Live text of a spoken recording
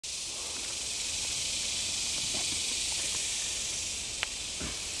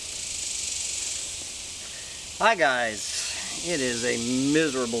Hi guys, it is a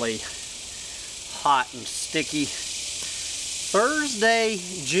miserably hot and sticky Thursday,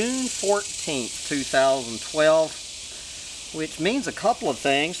 June 14th, 2012, which means a couple of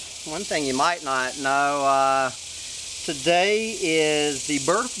things. One thing you might not know, today is the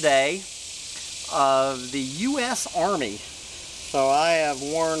birthday of the U.S. Army. So I have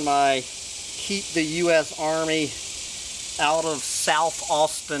worn my Keep the U.S. Army Out of South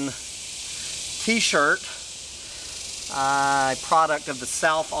Austin t-shirt, a product of the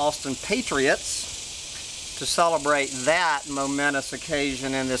South Austin Patriots, to celebrate that momentous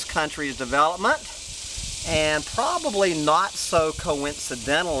occasion in this country's development. And probably not so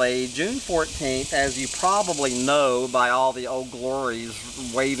coincidentally, June 14th, as you probably know by all the old glories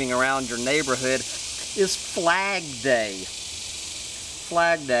waving around your neighborhood, is Flag Day.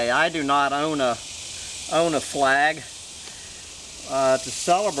 Flag Day. I do not own a flag to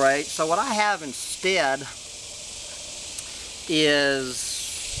celebrate, so what I have instead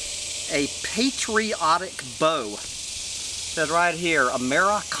is a patriotic bow. It says right here,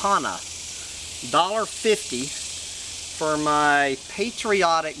 Americana, $1.50 for my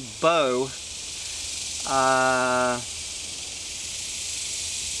patriotic bow.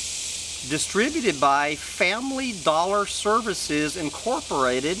 Distributed by Family Dollar Services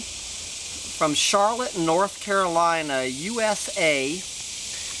Incorporated from Charlotte, North Carolina, USA,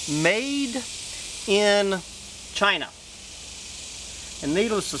 made in China. And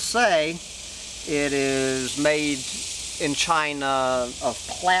needless to say, it is made in China of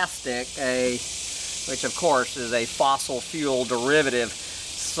plastic, which of course is a fossil fuel derivative.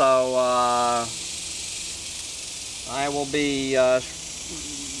 So I will be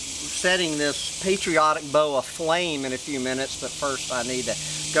setting this patriotic bow aflame in a few minutes, but first I need to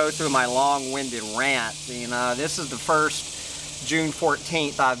go through my long-winded rant. You know, this is the first June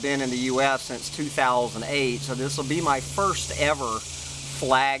 14th I've been in the U.S. since 2008, so this will be my first ever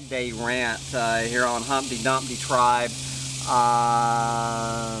Flag Day rant here on Humptydumptytribe.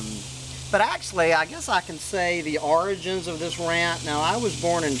 But actually, I guess I can say the origins of this rant. Now, I was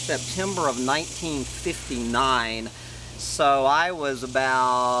born in September of 1959, so I was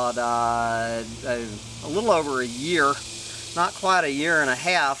about a little over a year, not quite a year and a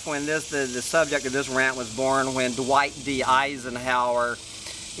half, when the subject of this rant was born, when Dwight D. Eisenhower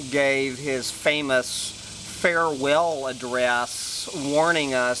gave his famous farewell address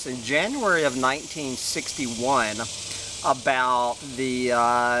warning us in January of 1961 about the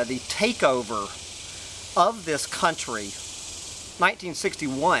takeover of this country.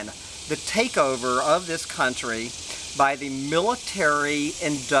 1961, the takeover of this country by the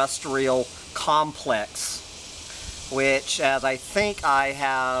military-industrial complex, which, as I think I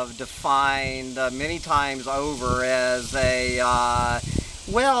have defined many times over, as a,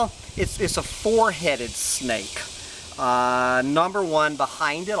 well, it's a four-headed snake. Number one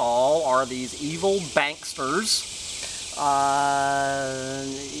behind it all are these evil banksters,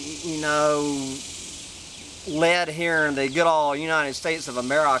 you know, led here in the good old United States of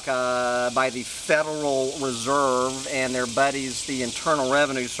America by the Federal Reserve and their buddies, the Internal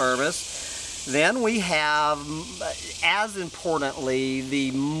Revenue Service. Then we have, as importantly, the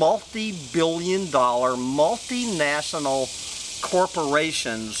multi-billion-dollar, multinational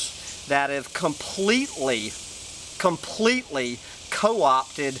corporations that have completely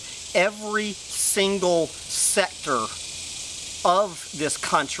co-opted every single sector of this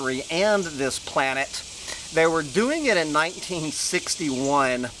country and this planet. They were doing it in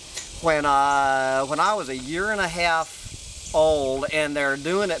 1961 when I was a year and a half old, and they're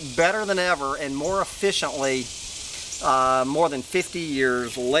doing it better than ever and more efficiently more than 50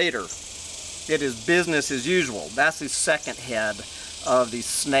 years later. It is business as usual. That's the second head of the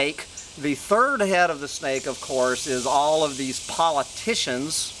snake. The third head of the snake, of course, is all of these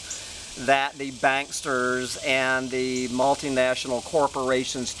politicians that the banksters and the multinational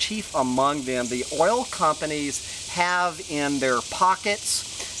corporations, chief among them, the oil companies, have in their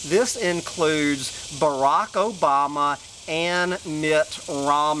pockets. This includes Barack Obama and Mitt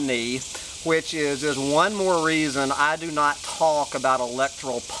Romney, which is just one more reason I do not talk about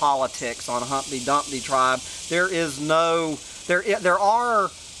electoral politics on Humptydumptytribe. There are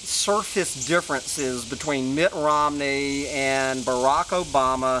surface differences between Mitt Romney and Barack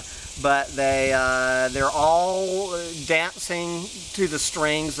Obama, but they're all dancing to the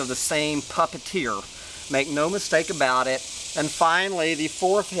strings of the same puppeteer. Make no mistake about it. And finally, the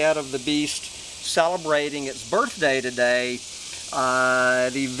fourth head of the beast, celebrating its birthday today,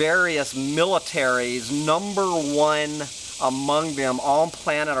 the various militaries, number one among them on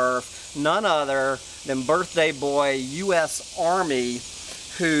planet Earth, none other than birthday boy U.S. Army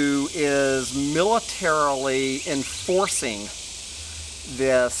who is militarily enforcing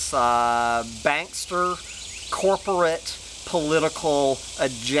this bankster corporate political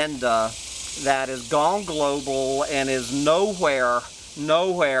agenda that has gone global and is nowhere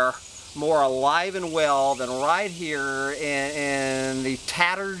more alive and well than right here in the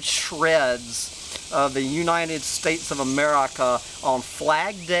tattered shreds of the United States of America on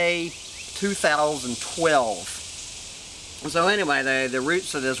Flag Day 2012. So anyway, the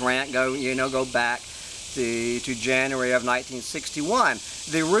roots of this rant go back to January of 1961.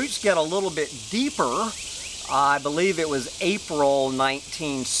 The roots get a little bit deeper. I believe it was April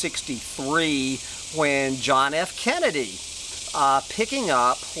 1963 when John F. Kennedy, picking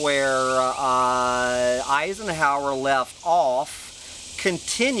up where Eisenhower left off,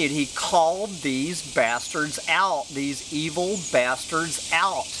 continued. He called these bastards out, these evil bastards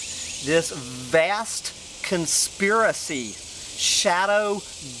out. This vast conspiracy, shadow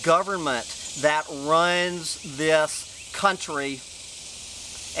government that runs this country,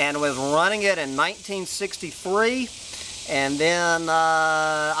 and was running it in 1963, and then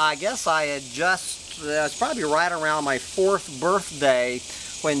I guess I had just, it was probably right around my 4th birthday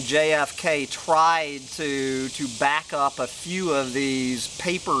when JFK tried to back up a few of these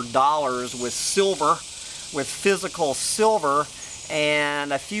paper dollars with silver, with physical silver,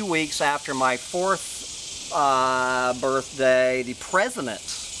 and a few weeks after my 4th birthday, the president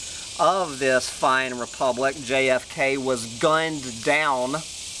of this fine republic, JFK, was gunned down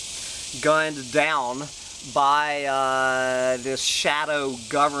by this shadow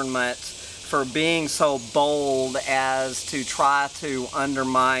government for being so bold as to try to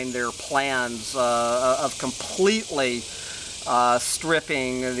undermine their plans of completely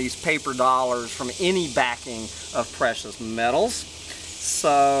stripping these paper dollars from any backing of precious metals.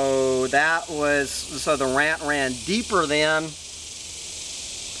 So the rant ran deeper then.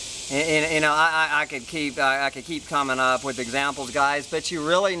 And, you know, I could keep coming up with examples, guys, but you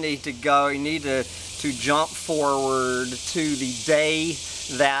really need to go. You need to jump forward to the day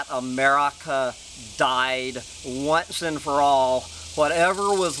that America died once and for all.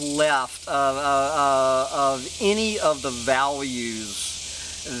 Whatever was left of any of the values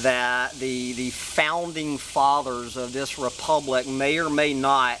that the founding fathers of this republic may or may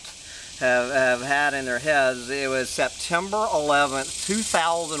not have had in their heads. It was September 11th,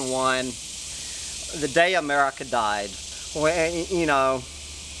 2001, the day America died. You know,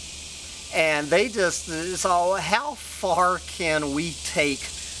 and they just, so how far can we take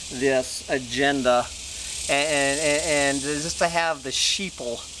this agenda and just to have the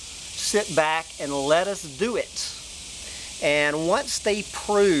sheeple sit back and let us do it? And once they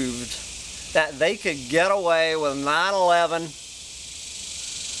proved that they could get away with 9/11,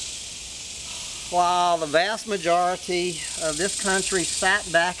 while the vast majority of this country sat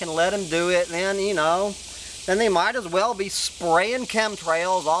back and let them do it, then, you know, then they might as well be spraying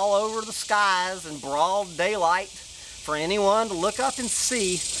chemtrails all over the skies in broad daylight for anyone to look up and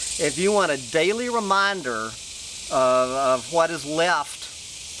see. If you want a daily reminder of what is left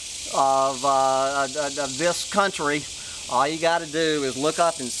of this country, all you got to do is look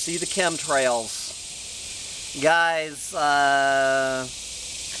up and see the chemtrails. Guys,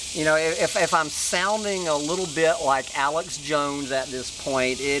 you know, if I'm sounding a little bit like Alex Jones at this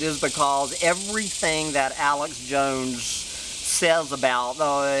point, it is because everything that Alex Jones says about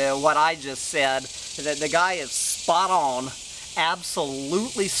what I just said, that the guy is spot on,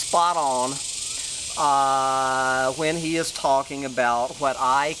 absolutely spot on, when he is talking about what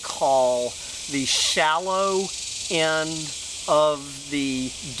I call the shallow end of the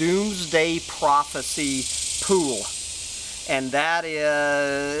doomsday prophecy pool. And that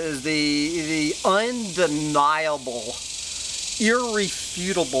is the undeniable,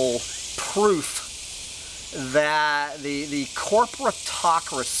 irrefutable proof that the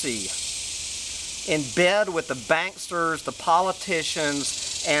corporatocracy in bed with the banksters, the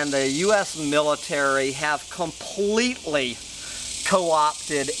politicians, and the U.S. military have completely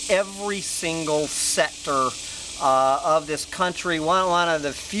co-opted every single sector of this country. One of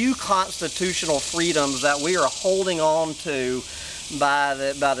the few constitutional freedoms that we are holding on to by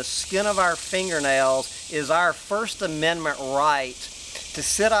the skin of our fingernails is our First Amendment right to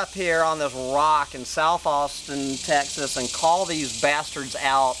sit up here on this rock in South Austin, Texas, and call these bastards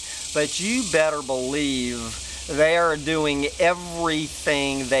out. But you better believe they are doing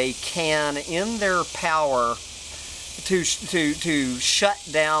everything they can in their power to shut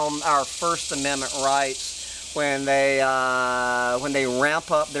down our First Amendment rights when they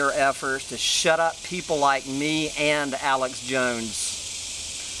ramp up their efforts to shut up people like me and Alex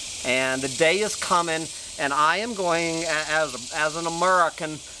Jones. And the day is coming, And I am going, as an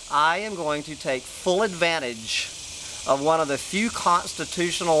American, I am going to take full advantage of one of the few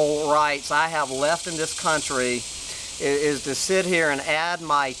constitutional rights I have left in this country, is to sit here and add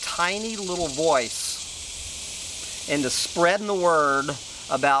my tiny little voice into spreading the word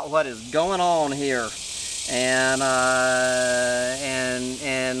about what is going on here. And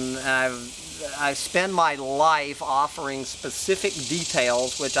I spend my life offering specific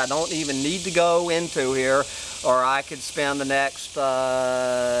details, which I don't even need to go into here, or I could spend the next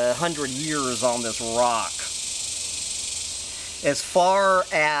 100 years on this rock. As far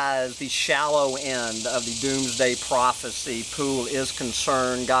as the shallow end of the doomsday prophecy pool is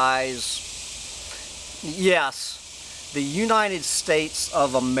concerned, guys, yes, the United States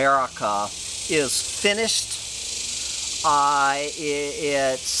of America is finished.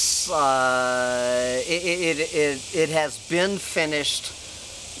 It has been finished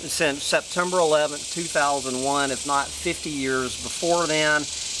since September 11th, 2001, if not 50 years before then.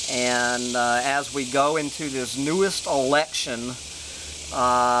 And as we go into this newest election,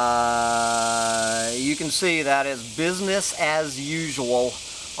 you can see that it's business as usual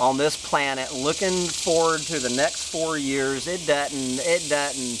on this planet. Looking forward to the next 4 years, it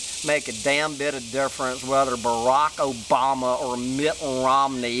doesn't make a damn bit of difference whether Barack Obama or Mitt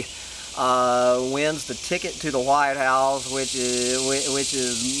Romney wins the ticket to the White House, which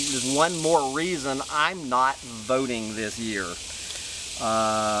is one more reason I'm not voting this year.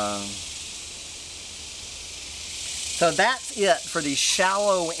 So that's it for the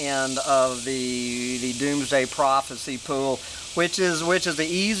shallow end of the doomsday prophecy pool, which is the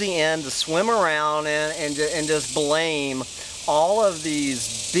easy end to swim around and just blame all of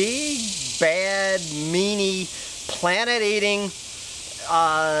these big, bad, meanie, planet-eating,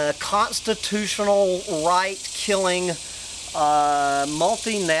 constitutional right-killing,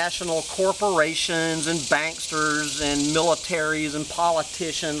 multinational corporations and banksters and militaries and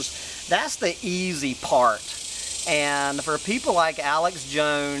politicians. That's the easy part. And for people like Alex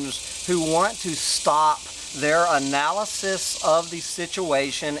Jones who want to stop their analysis of the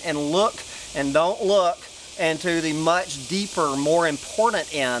situation and don't look into the much deeper, more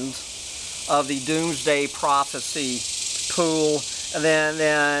important end of the doomsday prophecy pool,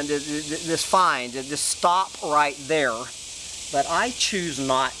 then just fine, just stop right there. But I choose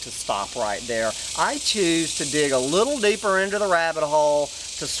not to stop right there. I choose to dig a little deeper into the rabbit hole,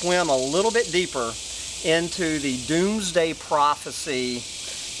 to swim a little bit deeper into the doomsday prophecy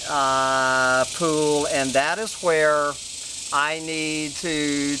pool, and that is where I need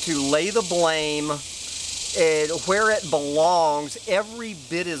to lay the blame where it belongs every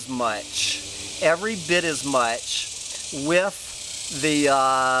bit as much with the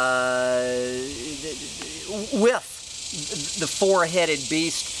four-headed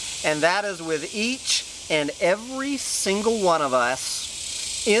beast, and that is with each and every single one of us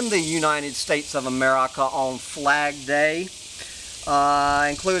in the United States of America on Flag Day,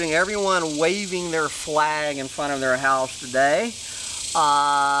 including everyone waving their flag in front of their house today.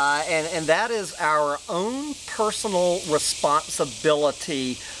 And that is our own personal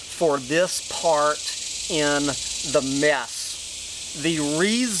responsibility for this part in the mess. The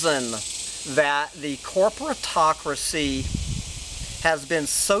reason that the corporatocracy has been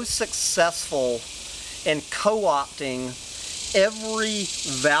so successful in co-opting every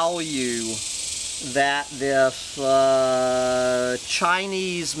value that this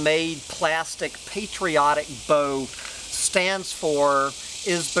Chinese-made plastic patriotic bow stands for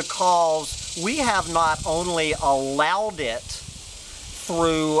is because we have not only allowed it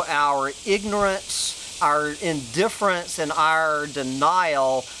through our ignorance, our indifference, and our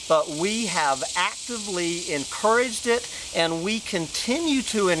denial, but we have actively encouraged it, and we continue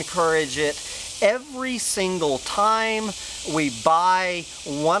to encourage it every single time we buy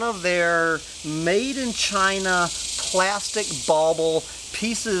one of their made in China plastic bauble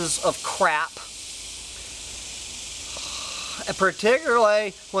pieces of crap,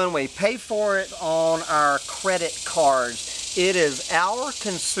 particularly when we pay for it on our credit cards. It is our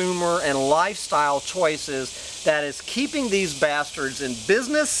consumer and lifestyle choices that is keeping these bastards in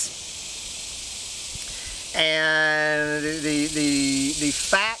business. And the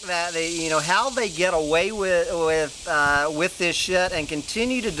fact that they, how they get away with this shit and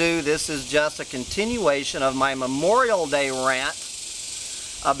continue to do this is just a continuation of my Memorial Day rant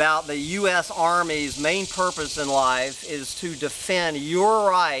about the U.S. Army's main purpose in life is to defend your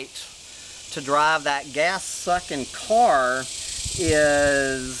right to drive that gas-sucking car,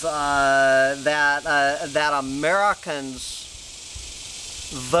 is that Americans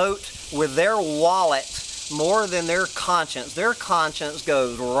vote with their wallet more than their conscience. Their conscience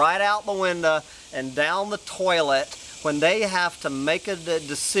goes right out the window and down the toilet when they have to make a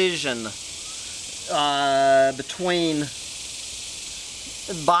decision between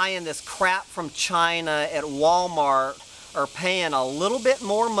buying this crap from China at Walmart or paying a little bit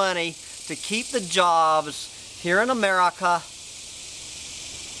more money to keep the jobs here in America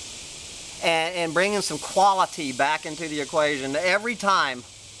and bringing some quality back into the equation. Every time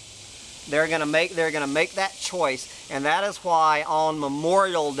they're gonna make that choice, and that is why on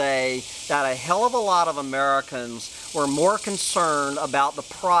Memorial Day that a hell of a lot of Americans were more concerned about the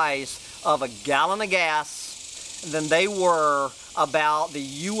price of a gallon of gas than they were about the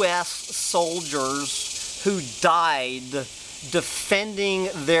U.S. soldiers who died defending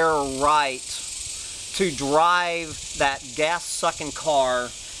their right to drive that gas-sucking car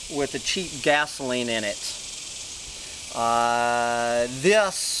with the cheap gasoline in it.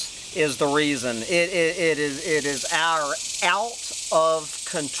 This is the reason. It is our out of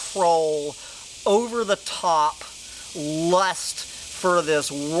control, over the top lust for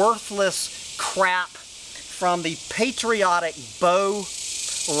this worthless crap, from the patriotic bow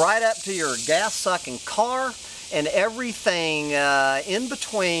right up to your gas-sucking car and everything in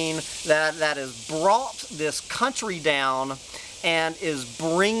between that has brought this country down and is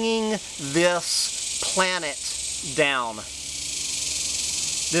bringing this planet down.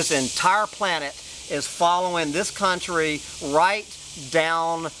 This entire planet is following this country right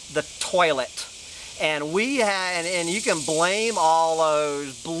down the toilet. And and you can blame all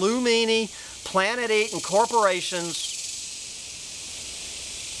those blue meanie, planet-eating corporations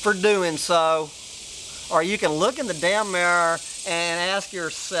for doing so. Or you can look in the damn mirror and ask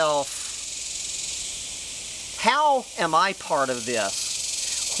yourself, how am I part of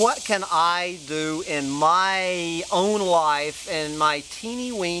this? What can I do in my own life, in my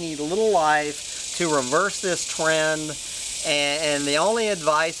teeny-weeny little life, to reverse this trend? And the only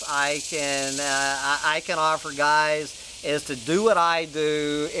advice I can offer, guys, is to do what I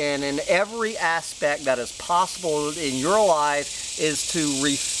do, and in every aspect that is possible in your life is to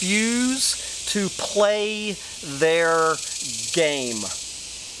refuse to play their game.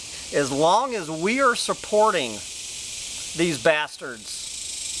 As long as we are supporting these bastards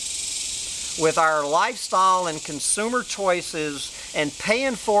with our lifestyle and consumer choices and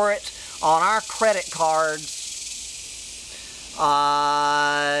paying for it on our credit cards,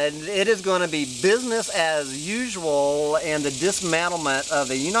 it is going to be business as usual in the dismantlement of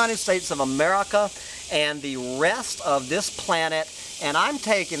the United States of America and the rest of this planet. And I'm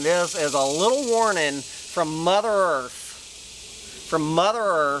taking this as a little warning from Mother Earth. From Mother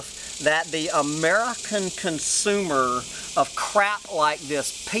Earth, that the American consumer of crap like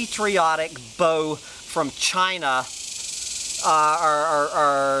this patriotic bow from China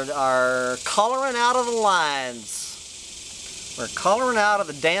are coloring out of the lines. We're coloring out of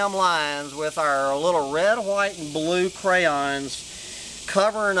the damn lines with our little red, white, and blue crayons,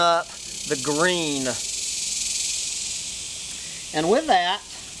 covering up the green. And with that,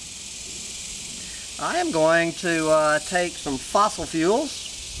 I am going to take some fossil fuels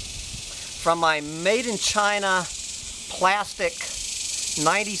from my made in China plastic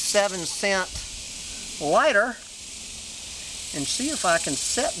 97-cent lighter and see if I can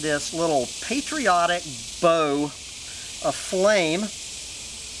set this little patriotic bow aflame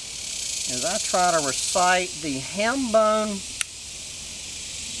as I try to recite the Hambone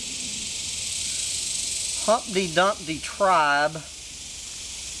Humptydumptytribe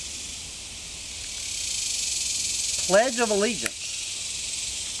Pledge of Allegiance.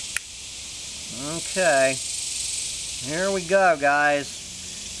 Okay, here we go, guys.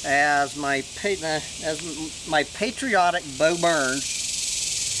 As my patriotic bow burns,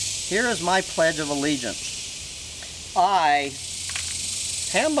 here is my Pledge of Allegiance. I,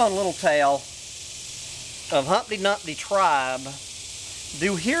 Hambone Littletail of Humptydumptytribe,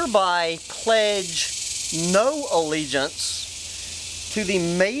 do hereby pledge no allegiance to the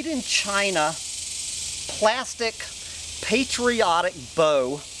made in China plastic patriotic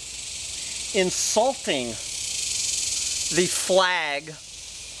bow insulting the flag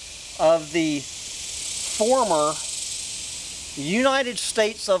of the former United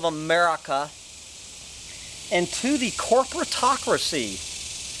States of America, and to the corporatocracy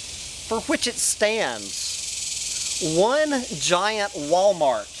for which it stands. One giant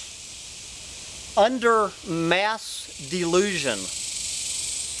Walmart under mass delusion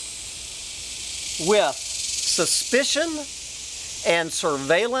with suspicion and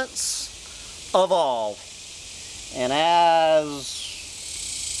surveillance of all. And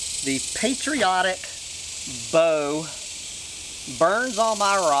as the patriotic bow burns on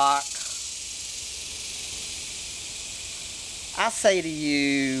my rock, I say to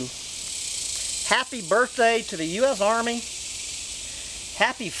you, happy birthday to the U.S. Army,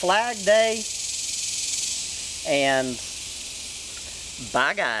 happy Flag Day, and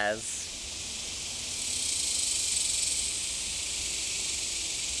bye guys.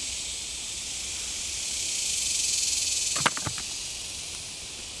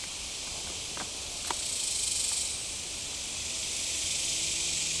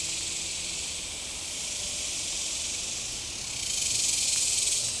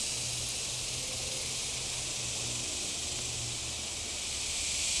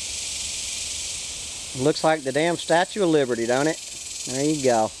 Looks like the damn Statue of Liberty, don't it? There you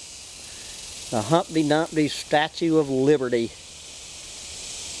go. The Humpty Dumpty Statue of Liberty.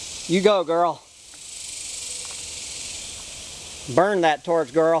 You go, girl. Burn that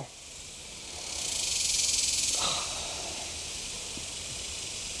torch, girl.